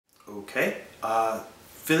Okay.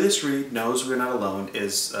 Phileas Reed Knows We're Not Alone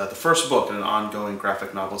is the first book in an ongoing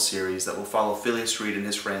graphic novel series that will follow Phileas Reed and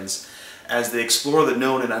his friends as they explore the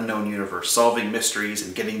known and unknown universe, solving mysteries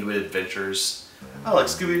and getting into adventures. Oh, like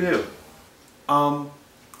Scooby-Doo.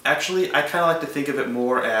 Actually, I kind of like to think of it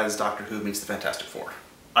more as Doctor Who meets the Fantastic Four.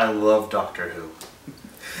 I love Doctor Who.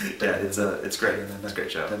 Yeah, it's great. It's a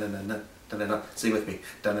great show. Sing with me.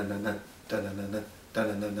 I'm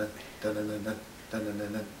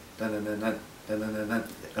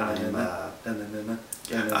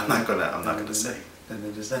not gonna sing.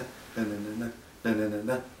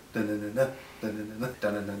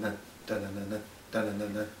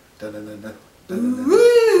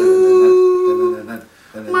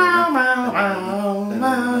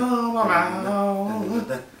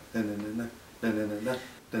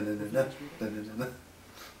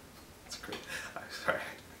 That's great. I'm sorry.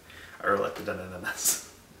 I really like the dun-dun-dun-duns.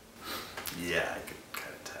 Yeah, I could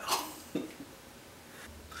kind of tell.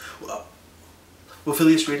 Well, will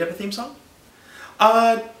Phileas Reed have a theme song?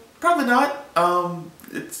 Probably not.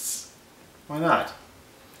 Why not?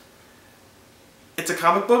 It's a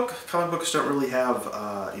comic book. Comic books don't really have,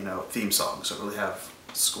 you know, theme songs. Don't really have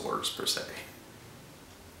scores per se.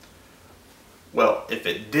 Well, if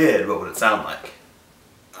it did, what would it sound like?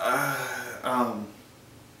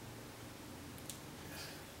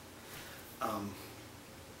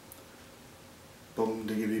 Bum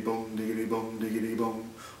diggity bum diggity bum diggity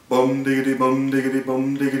bum. Bum diggity bum diggity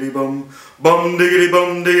bum diggity bum. Bum diggity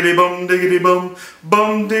bum diggity bum diggity bum.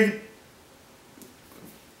 Bum dig.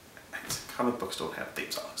 Comic books don't have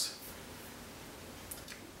theme songs.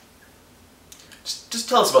 Just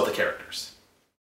tell us about the characters.